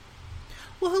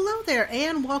Well, hello there,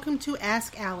 and welcome to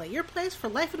Ask Allie, your place for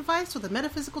life advice with a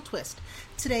metaphysical twist.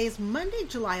 Today is Monday,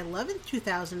 July 11th,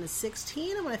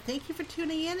 2016. I want to thank you for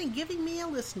tuning in and giving me a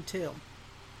listen to.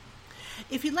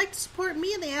 If you'd like to support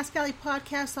me and the Ask Allie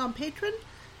podcast on Patreon,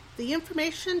 the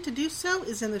information to do so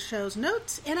is in the show's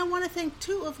notes, and I want to thank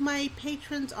two of my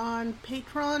patrons on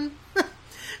Patreon,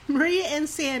 Maria and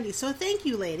Sandy. So thank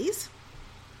you, ladies.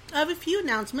 I have a few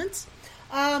announcements.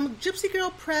 Gypsy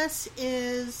Girl Press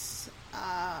is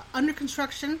under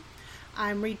construction.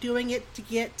 I'm redoing it to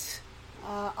get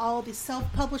all the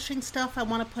self-publishing stuff I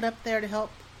want to put up there to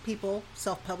help people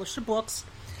self-publish their books,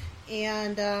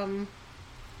 and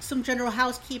some general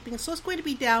housekeeping. So it's going to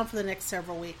be down for the next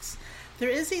several weeks. There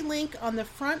is a link on the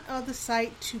front of the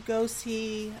site to go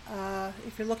see,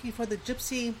 if you're looking for the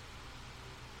Gypsy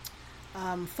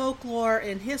folklore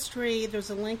and history, there's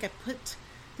a link. I put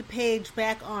the page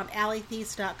back on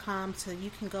alleythieves.com so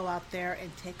you can go out there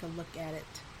and take a look at it.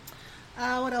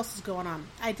 What else is going on?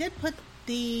 I did put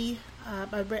the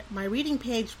my reading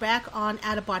page back on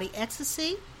Out of Body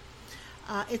Ecstasy.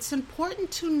 It's important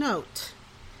to note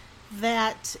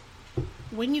that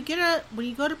when you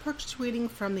go to purchase a reading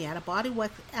from the Out of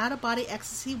Body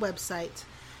Ecstasy website,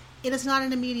 it is not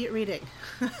an immediate reading.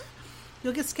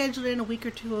 You'll get scheduled in a week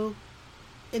or two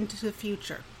into the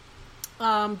future.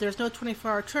 There's no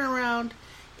 24-hour turnaround.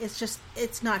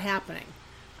 It's not happening.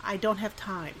 I don't have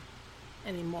time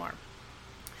anymore.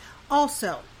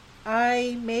 Also,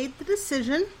 I made the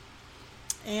decision,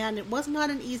 and it was not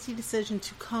an easy decision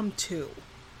to come to,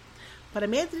 but I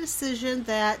made the decision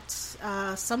that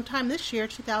sometime this year,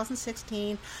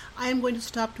 2016, I am going to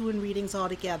stop doing readings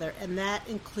altogether, and that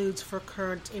includes for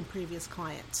current and previous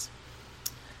clients.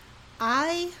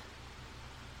 I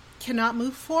cannot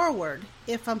move forward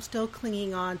if I'm still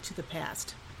clinging on to the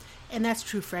past. And that's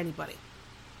true for anybody.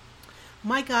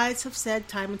 My guides have said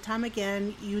time and time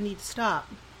again, you need to stop.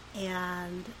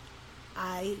 And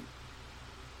I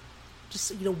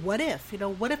just, what if?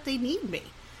 What if they need me?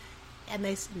 And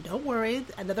they said, don't worry,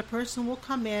 another person will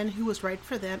come in who is right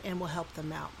for them and will help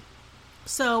them out.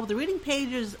 So the reading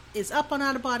page is up on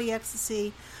Out of Body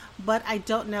Ecstasy, but I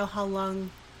don't know how long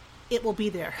it will be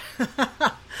there.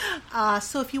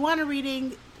 So if you want a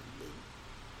reading,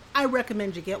 I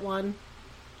recommend you get one.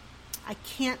 I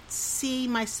can't see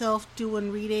myself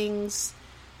doing readings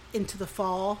into the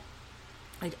fall.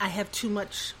 I have too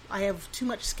much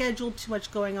scheduled, too much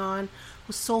going on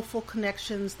with Soulful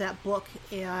Connections, that book,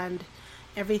 and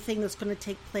everything that's going to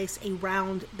take place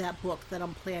around that book that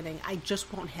I'm planning. I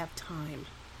just won't have time.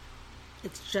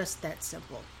 It's just that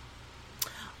simple.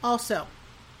 Also,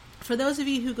 for those of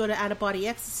you who go to Out of Body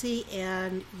Ecstasy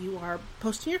and you are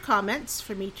posting your comments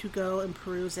for me to go and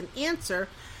peruse and answer,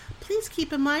 please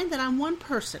keep in mind that I'm one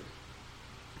person.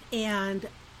 And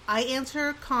I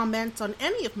answer comments on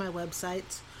any of my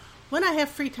websites when I have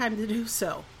free time to do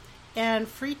so. And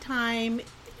free time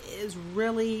is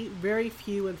really very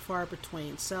few and far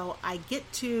between. So I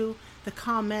get to the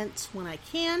comments when I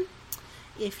can.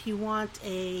 If you want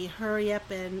a hurry up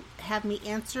and have me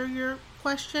answer your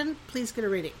question, please get a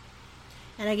reading.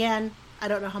 And again, I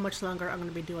don't know how much longer I'm going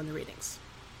to be doing the readings.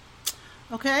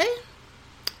 Okay?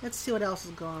 Let's see what else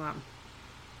is going on.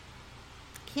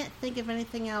 Can't think of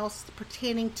anything else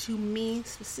pertaining to me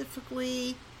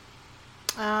specifically.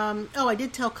 I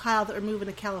did tell Kyle that we're moving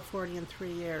to California in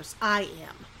 3 years. I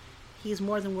am. He's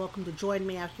more than welcome to join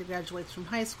me after he graduates from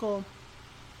high school.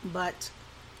 But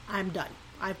I'm done.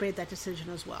 I've made that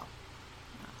decision as well.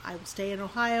 I will stay in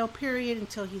Ohio, period,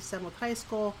 until he's done with high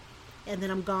school. And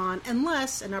then I'm gone,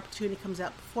 unless an opportunity comes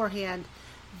out beforehand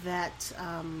that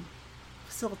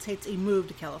facilitates a move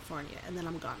to California, and then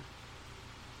I'm gone.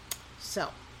 So,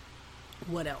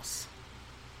 what else?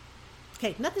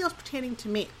 Okay, nothing else pertaining to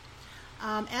me.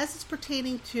 As it's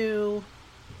pertaining to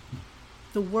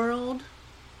the world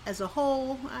as a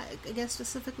whole, I guess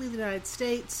specifically the United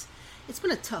States, it's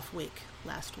been a tough week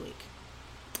last week,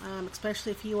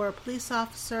 especially if you are a police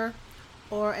officer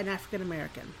or an African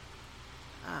American.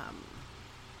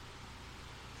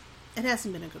 It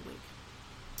hasn't been a good week.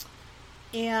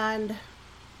 And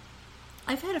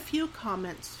I've had a few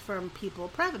comments from people,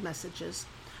 private messages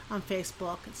on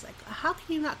Facebook. It's like, how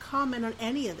can you not comment on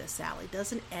any of this, Allie?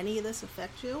 Doesn't any of this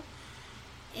affect you?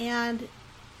 And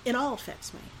it all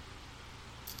affects me.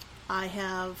 I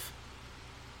have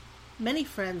many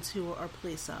friends who are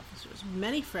police officers,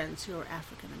 many friends who are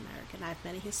African American. I have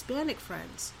many Hispanic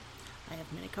friends. I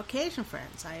have many Caucasian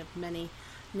friends. I have many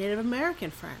Native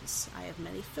American friends. I have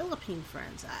many Philippine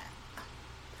friends.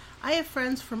 I have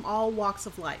friends from all walks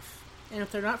of life. And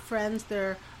if they're not friends,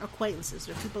 they're acquaintances.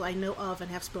 They're people I know of and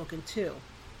have spoken to.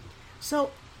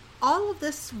 So all of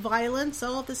this violence,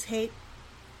 all of this hate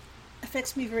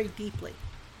affects me very deeply.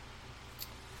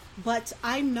 But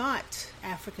I'm not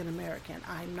African American.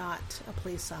 I'm not a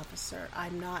police officer.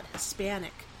 I'm not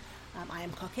Hispanic. I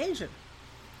am Caucasian.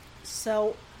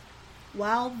 So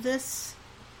while this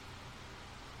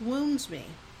wounds me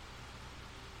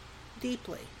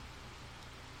deeply,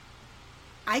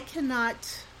 I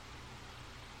cannot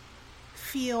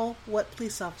feel what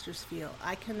police officers feel.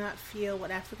 I cannot feel what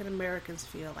African Americans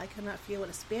feel. I cannot feel what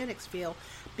Hispanics feel,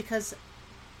 because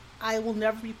I will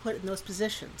never be put in those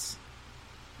positions.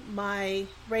 My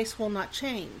race will not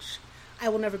change. I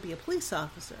will never be a police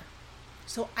officer.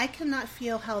 So I cannot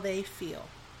feel how they feel.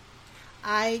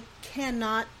 I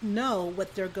cannot know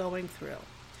what they're going through.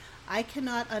 I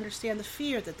cannot understand the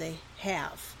fear that they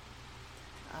have.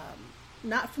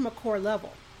 Not from a core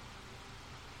level.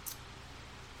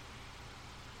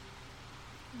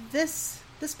 This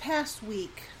past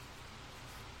week,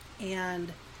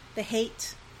 and the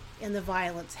hate and the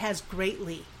violence has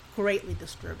greatly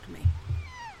disturbed me.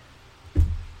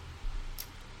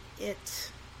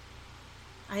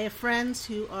 I have friends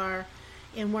who are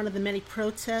in one of the many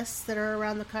protests that are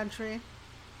around the country, and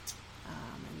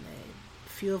a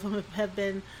few of them have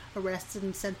been arrested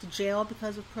and sent to jail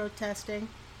because of protesting.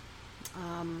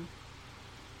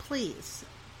 Please,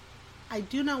 I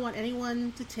do not want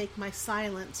anyone to take my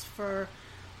silence for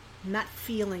not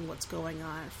feeling what's going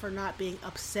on, for not being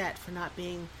upset, for not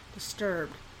being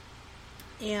disturbed.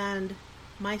 And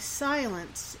my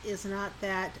silence is not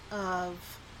that of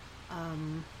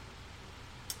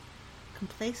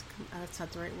complacent. That's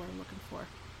not the right word I'm looking for.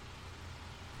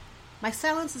 My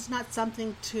silence is not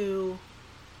something to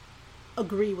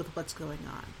agree with what's going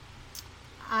on.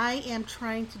 I am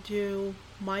trying to do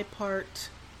my part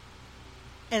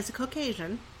as a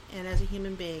Caucasian and as a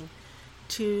human being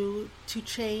to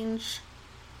change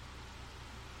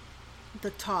the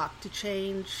talk, to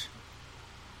change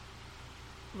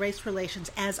race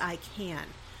relations as I can,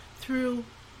 through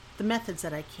the methods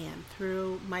that I can,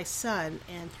 through my son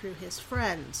and through his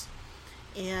friends,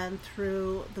 and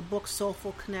through the book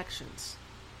Soulful Connections.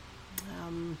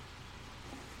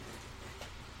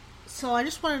 So I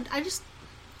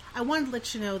wanted to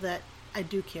let you know that I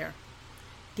do care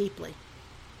deeply,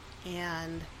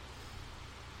 and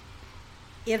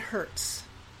it hurts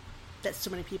that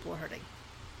so many people are hurting.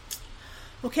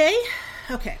 Okay.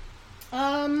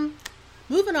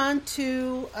 Moving on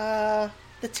to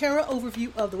the tarot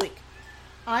overview of the week.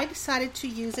 I decided to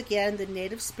use again the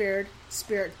Native Spirit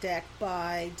deck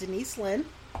by Denise Linn,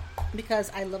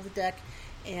 because I love the deck,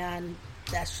 and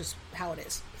that's just how it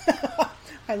is.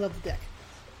 I love the deck.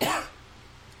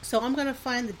 So I'm going to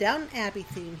find the Downton Abbey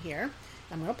theme here.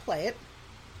 I'm going to play it.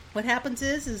 What happens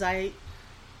is I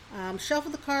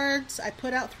shuffle the cards. I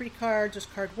put out 3 cards. There's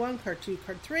card 1, card 2,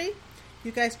 card 3.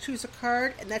 You guys choose a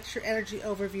card, and that's your energy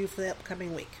overview for the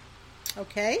upcoming week.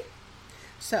 Okay?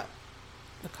 So,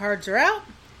 the cards are out.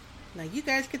 Now you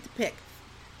guys get to pick.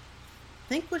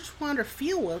 Think which one, or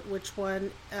feel which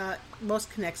one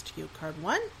most connects to you. Card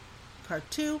 1, card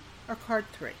 2, or card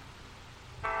 3.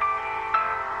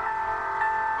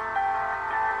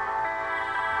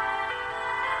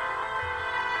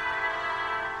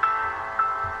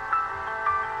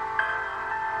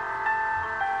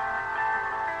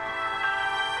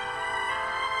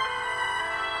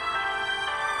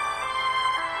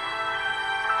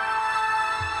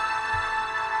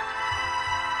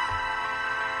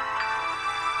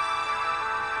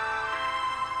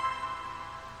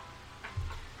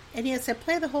 And yes, I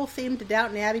play the whole theme to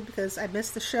Downton Abbey because I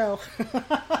missed the show.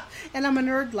 And I'm a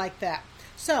nerd like that.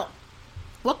 So,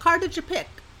 what card did you pick?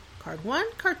 Card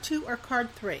 1, card 2, or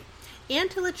card 3? And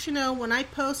to let you know, when I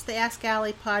post the Ask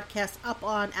Allie podcast up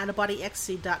on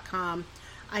OutofBodyXC.com,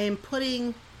 I am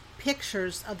putting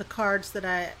pictures of the cards that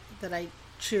I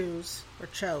chose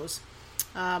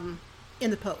in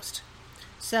the post.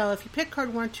 So if you pick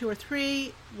card 1, 2, or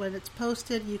 3, when it's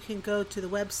posted, you can go to the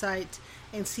website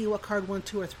and see what card 1,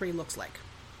 2, or 3 looks like.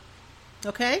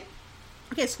 Okay?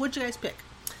 Okay, so what'd you guys pick?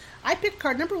 I picked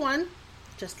card number 1,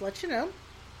 just to let you know.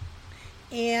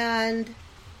 And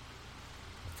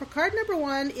for card number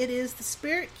 1, it is the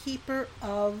Spirit Keeper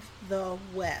of the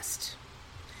West.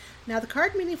 Now, the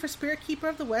card meaning for Spirit Keeper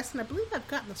of the West, and I believe I've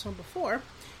gotten this one before,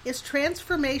 is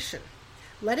transformation,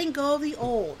 letting go of the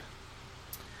old.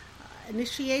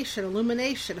 Initiation,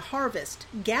 illumination, harvest.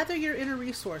 Gather your inner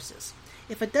resources.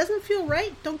 If it doesn't feel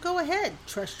right, don't go ahead.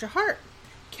 Trust your heart.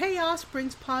 Chaos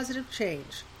brings positive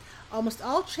change. Almost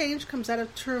all change comes out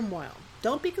of turmoil.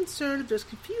 Don't be concerned if there's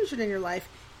confusion in your life.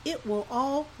 It will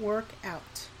all work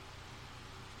out.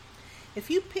 If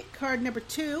you pick card number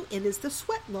 2, it is the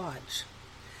Sweat Lodge.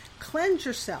 Cleanse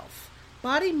yourself.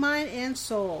 Body, mind, and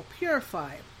soul.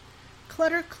 Purify.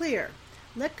 Clutter clear.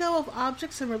 Let go of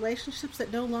objects and relationships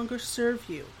that no longer serve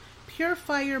you.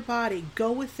 Purify your body.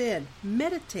 Go within.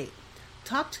 Meditate.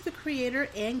 Talk to the Creator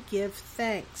and give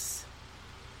thanks.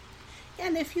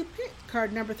 And if you pick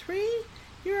card number 3,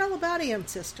 you're all about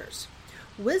ancestors.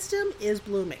 Wisdom is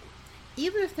blooming.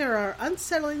 Even if there are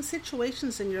unsettling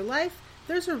situations in your life,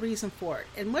 there's a reason for it,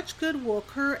 and much good will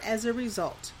occur as a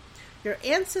result. Your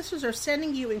ancestors are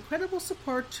sending you incredible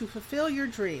support to fulfill your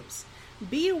dreams.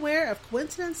 Be aware of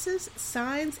coincidences,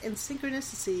 signs, and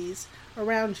synchronicities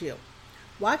around you.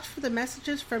 Watch for the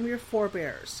messages from your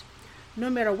forebears.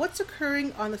 No matter what's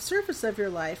occurring on the surface of your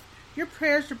life, your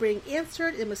prayers are being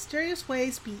answered in mysterious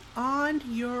ways beyond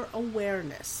your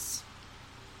awareness.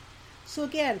 So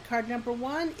again, card number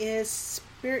 1 is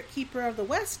Spirit Keeper of the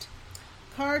West.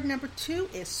 Card number 2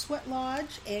 is Sweat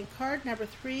Lodge. And card number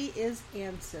 3 is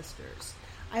Ancestors.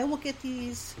 I will get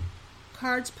these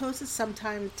cards posted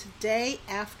sometime today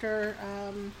after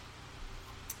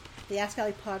the Ask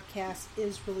Ali podcast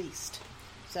is released.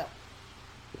 So,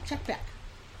 check back.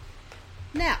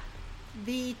 Now,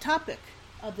 the topic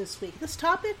of this week. The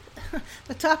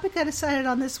topic I decided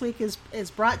on this week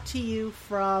is brought to you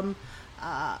from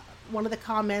one of the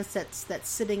comments that's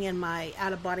sitting in my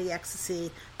Out of Body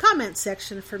Ecstasy comment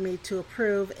section for me to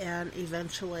approve and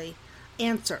eventually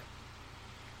answer.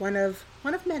 One of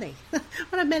many,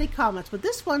 one of many comments, but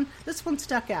this one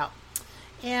stuck out.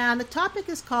 And the topic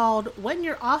is called "When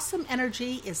Your Awesome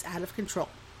Energy is Out of Control."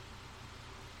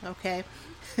 Okay,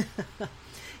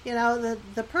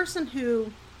 the person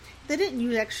who they didn't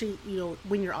use actually,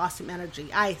 when your awesome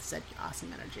energy. I said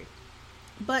awesome energy,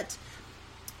 but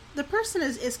the person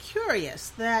is curious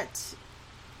that,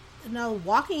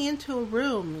 walking into a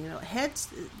room,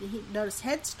 he noticed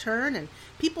heads turn and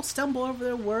people stumble over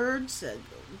their words.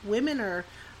 Women are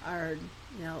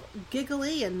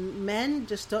giggly, and men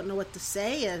just don't know what to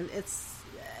say, and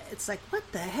it's like, what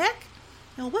the heck?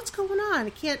 What's going on? I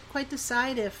can't quite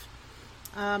decide if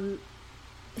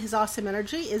his awesome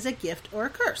energy is a gift or a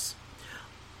curse.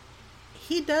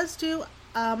 He does do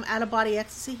out-of-body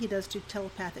ecstasy. He does do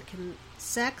telepathic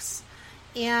sex,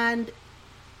 and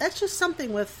that's just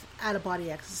something with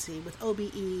out-of-body ecstasy, with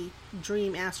OBE,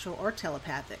 dream, astral, or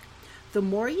telepathic. The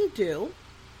more you do,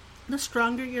 the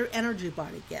stronger your energy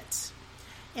body gets.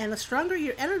 And the stronger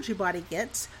your energy body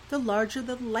gets, the larger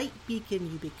the light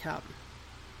beacon you become.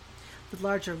 The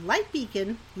larger light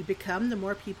beacon you become, the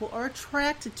more people are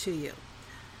attracted to you.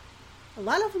 A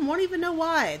lot of them won't even know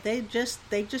why. They just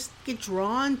get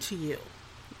drawn to you.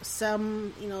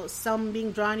 Some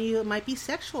being drawn to you, it might be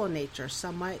sexual in nature.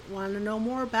 Some might want to know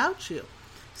more about you.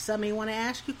 Some may want to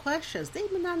ask you questions. They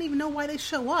may not even know why they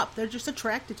show up. They're just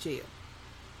attracted to you.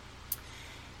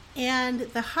 And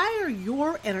the higher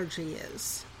your energy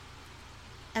is,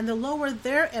 and the lower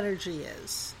their energy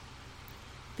is,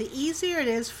 the easier it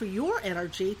is for your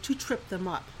energy to trip them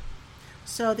up.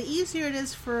 So the easier it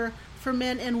is for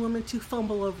men and women to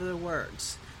fumble over their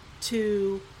words,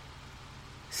 to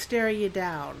stare you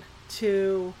down,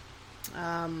 to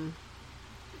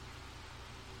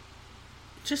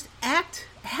just act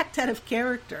out of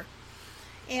character.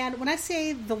 And when I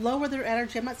say the lower their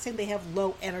energy, I'm not saying they have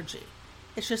low energy.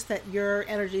 It's just that your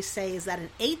energy, say, is at an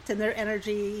 8 and their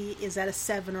energy is at a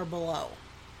 7 or below.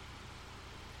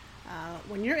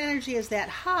 When your energy is that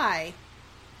high,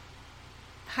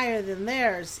 higher than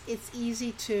theirs, it's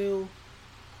easy to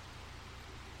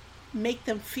make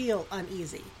them feel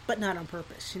uneasy, but not on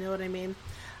purpose. You know what I mean?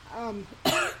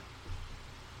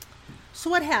 So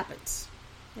what happens?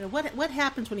 What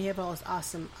happens when you have all this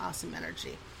awesome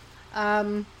energy?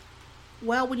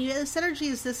 Well, when this energy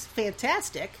is this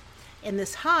fantastic and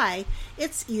this high,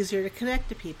 it's easier to connect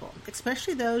to people,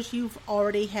 especially those you've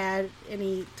already had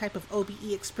any type of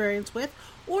OBE experience with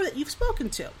or that you've spoken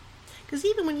to. Because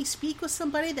even when you speak with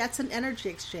somebody, that's an energy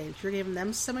exchange. You're giving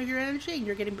them some of your energy, and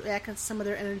you're getting back some of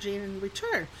their energy in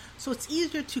return. So it's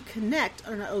easier to connect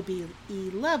on an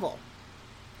OBE level.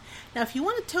 Now, if you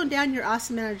want to tone down your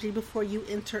awesome energy before you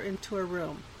enter into a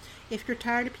room, if you're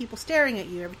tired of people staring at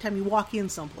you every time you walk in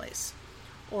someplace,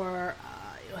 or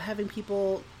having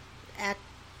people act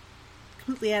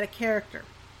completely out of character,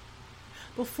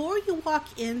 before you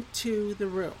walk into the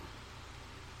room,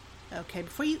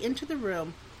 before you enter the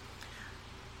room,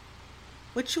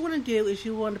 what you want to do is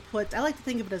you want to put, I like to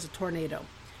think of it as a tornado.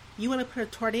 You want to put a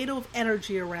tornado of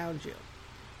energy around you.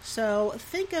 So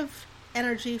think of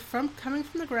energy coming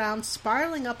from the ground,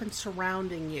 spiraling up and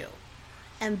surrounding you.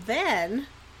 And then,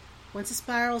 once it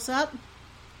spirals up,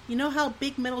 you know how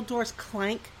big metal doors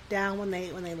clank down when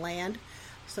they land?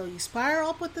 So you spiral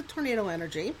up with the tornado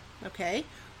energy, okay?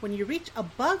 when you reach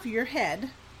above your head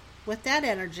with that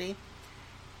energy,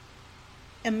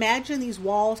 imagine these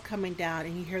walls coming down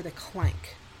and you hear the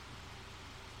clank.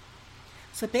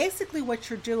 So basically what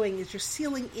you're doing is you're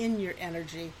sealing in your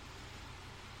energy.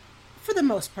 For the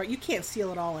most part, you can't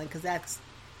seal it all in because that's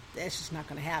just not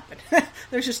going to happen.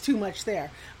 There's just too much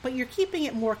there. But you're keeping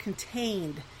it more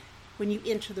contained when you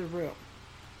enter the room.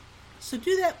 So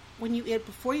do that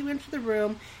before you enter the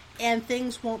room, and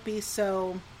things won't be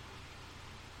so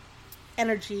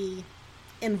energy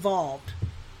involved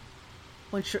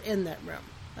once you're in that room.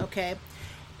 Okay?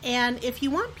 And if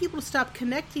you want people to stop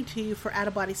connecting to you for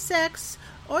out-of-body sex,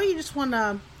 or you just want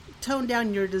to tone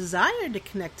down your desire to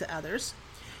connect to others,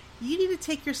 you need to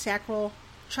take your sacral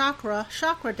chakra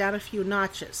down a few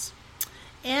notches.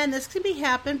 And this can be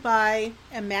happened by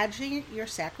imagining your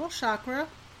sacral chakra,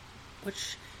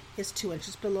 which is 2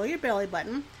 inches below your belly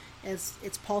button, as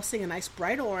it's pulsing a nice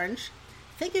bright orange.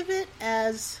 Think of it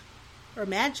as, or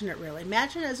imagine it really,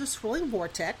 imagine it as a swirling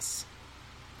vortex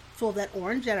full of that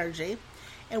orange energy.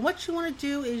 And what you want to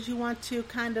do is you want to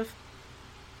kind of,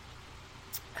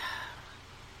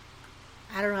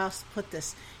 I don't know how else to put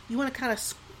this, you want to kind of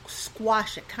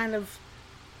squash it, kind of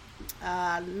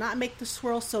not make the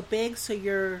swirl so big, so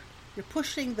you're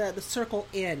pushing the circle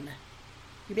in.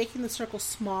 You're making the circle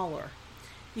smaller.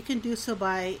 You can do so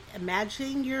by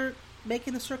imagining you're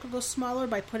making the circle go smaller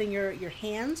by putting your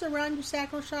hands around your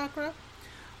sacral chakra,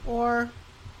 or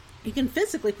you can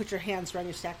physically put your hands around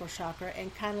your sacral chakra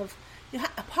and kind of,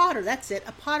 a potter, that's it.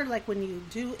 A potter, like when you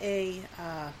do when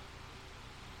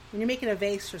you're making a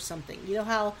vase or something. You know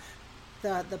how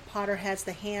the potter has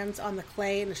the hands on the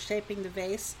clay and is shaping the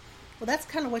vase? Well, that's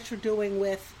kind of what you're doing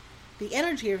with the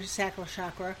energy of your sacral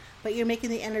chakra, but you're making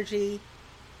the energy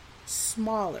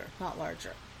smaller, not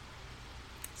larger.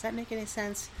 Does that make any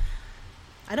sense?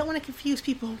 I don't want to confuse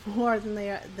people more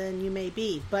than you may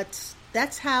be, but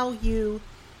that's how you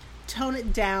tone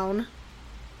it down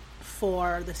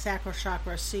for the sacral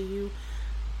chakra, so you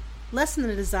lessen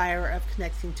the desire of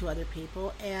connecting to other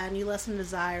people, and you lessen the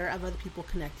desire of other people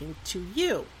connecting to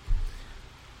you.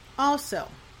 Also,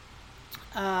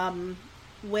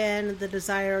 when the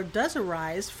desire does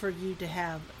arise for you to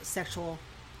have sexual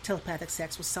telepathic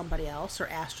sex with somebody else or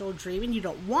astral dream, and you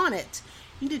don't want it,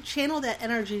 you need to channel that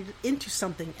energy into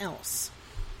something else.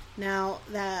 Now,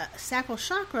 the sacral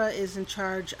chakra is in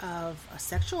charge of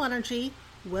sexual energy,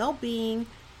 well-being,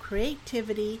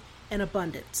 creativity, and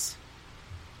abundance.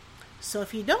 So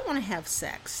if you don't want to have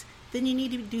sex, then you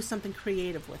need to do something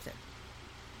creative with it.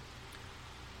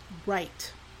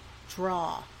 Write,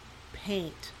 draw,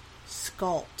 paint,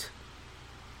 sculpt.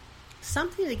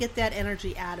 Something to get that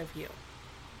energy out of you.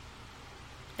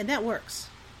 And that works.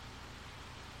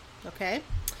 Okay?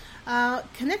 The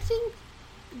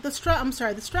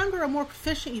stronger or more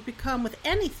proficient you become with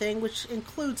anything, which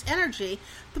includes energy,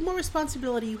 the more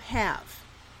responsibility you have.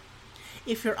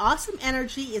 If your awesome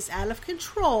energy is out of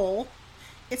control,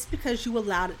 it's because you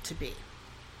allowed it to be.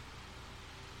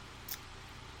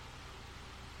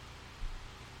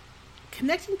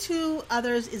 Connecting to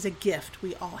others is a gift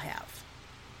we all have.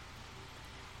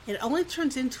 It only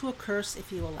turns into a curse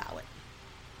if you allow it.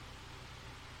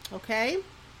 Okay?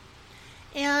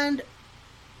 And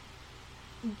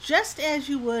just as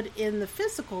you would in the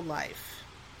physical life,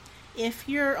 if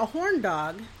you're a horn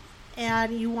dog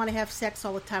and you want to have sex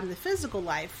all the time in the physical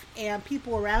life, and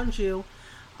people around you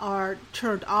are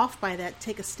turned off by that,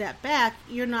 take a step back,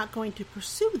 you're not going to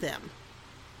pursue them,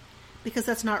 because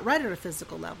that's not right at a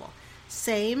physical level.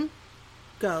 Same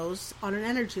goes on an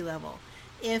energy level.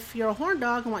 If you're a horn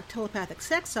dog and want telepathic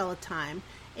sex all the time,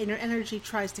 and your energy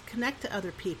tries to connect to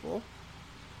other people,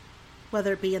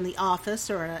 whether it be in the office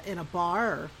or in a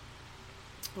bar,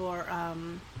 or a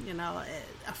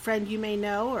friend you may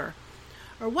know, or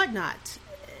whatnot,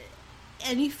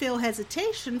 and you feel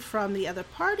hesitation from the other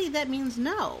party, that means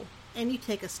no, and you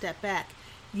take a step back.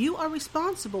 You are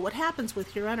responsible what happens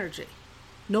with your energy.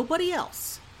 Nobody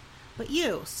else but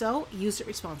you, so use it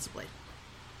responsibly.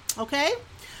 Okay?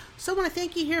 So I want to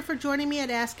thank you here for joining me at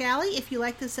Ask Allie. If you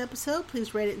like this episode,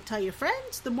 please rate it and tell your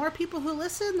friends. The more people who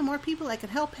listen, the more people I can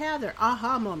help have their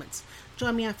aha moments.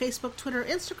 Join me on Facebook, Twitter,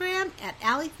 Instagram at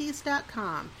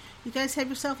AllieThies.com. You guys have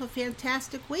yourself a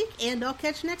fantastic week, and I'll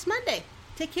catch you next Monday.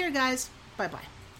 Take care, guys. Bye-bye.